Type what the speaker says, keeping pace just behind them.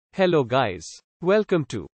Hello guys. Welcome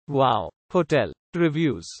to Wow Hotel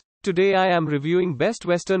Reviews. Today I am reviewing Best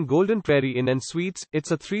Western Golden Prairie Inn and Suites.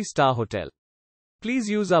 It's a 3-star hotel. Please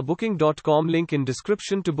use our booking.com link in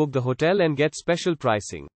description to book the hotel and get special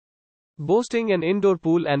pricing. Boasting an indoor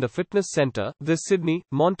pool and a fitness center, this Sydney,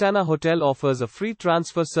 Montana hotel offers a free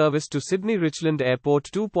transfer service to Sidney-Richland Airport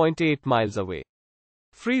 2.8 miles away.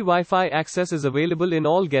 Free Wi-Fi access is available in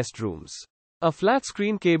all guest rooms. A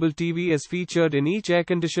flat-screen cable TV is featured in each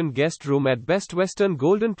air-conditioned guest room at Best Western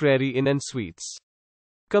Golden Prairie Inn and Suites.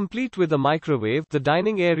 Complete with a microwave, the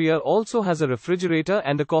dining area also has a refrigerator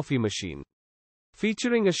and a coffee machine.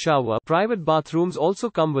 Featuring a shower, private bathrooms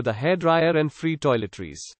also come with a hairdryer and free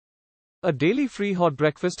toiletries. A daily free hot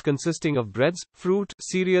breakfast consisting of breads, fruit,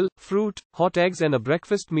 cereal, hot eggs and a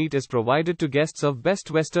breakfast meat is provided to guests of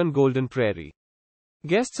Best Western Golden Prairie.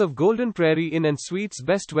 Guests of Golden Prairie Inn and Suites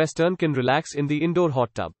Best Western can relax in the indoor hot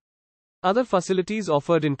tub. Other facilities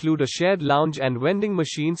offered include a shared lounge and vending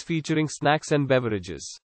machines featuring snacks and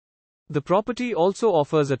beverages. The property also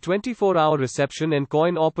offers a 24-hour reception and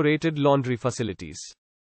coin-operated laundry facilities.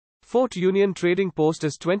 Fort Union Trading Post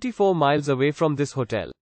is 24 miles away from this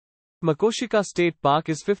hotel. Makoshika State Park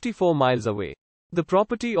is 54 miles away. The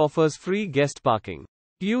property offers free guest parking.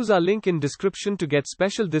 Use our link in description to get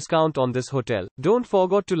special discount on this hotel. Don't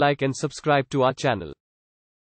forget to like and subscribe to our channel.